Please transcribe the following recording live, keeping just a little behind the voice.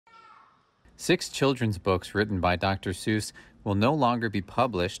6 children's books written by Dr. Seuss will no longer be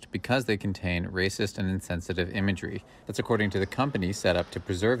published because they contain racist and insensitive imagery. That's according to the company set up to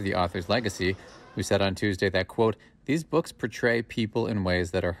preserve the author's legacy, who said on Tuesday that, quote, "These books portray people in ways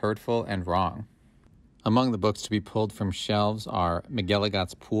that are hurtful and wrong." Among the books to be pulled from shelves are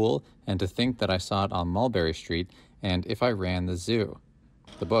McElligot's Pool and To Think That I Saw It on Mulberry Street and If I Ran the Zoo.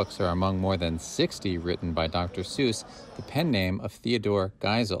 The books are among more than 60 written by Dr. Seuss, the pen name of Theodor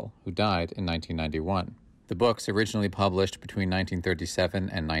Geisel, who died in 1991. The books, originally published between 1937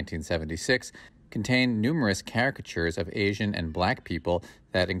 and 1976, contain numerous caricatures of Asian and Black people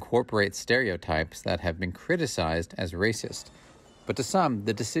that incorporate stereotypes that have been criticized as racist. But to some,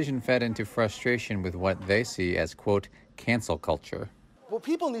 the decision fed into frustration with what they see as, quote, cancel culture. What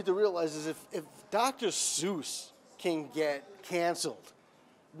people need to realize is if Dr. Seuss can get canceled,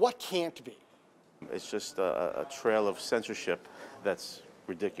 what can't be? It's just a trail of censorship that's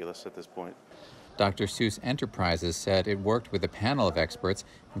ridiculous at this point. Dr. Seuss Enterprises said it worked with a panel of experts,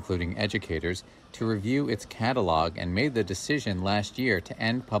 including educators, to review its catalog and made the decision last year to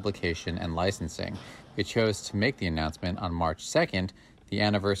end publication and licensing. It chose to make the announcement on March 2nd, the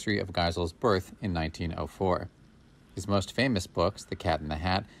anniversary of Geisel's birth in 1904. His most famous books, The Cat in the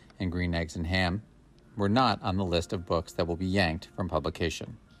Hat and Green Eggs and Ham, were not on the list of books that will be yanked from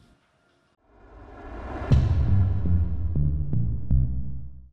publication.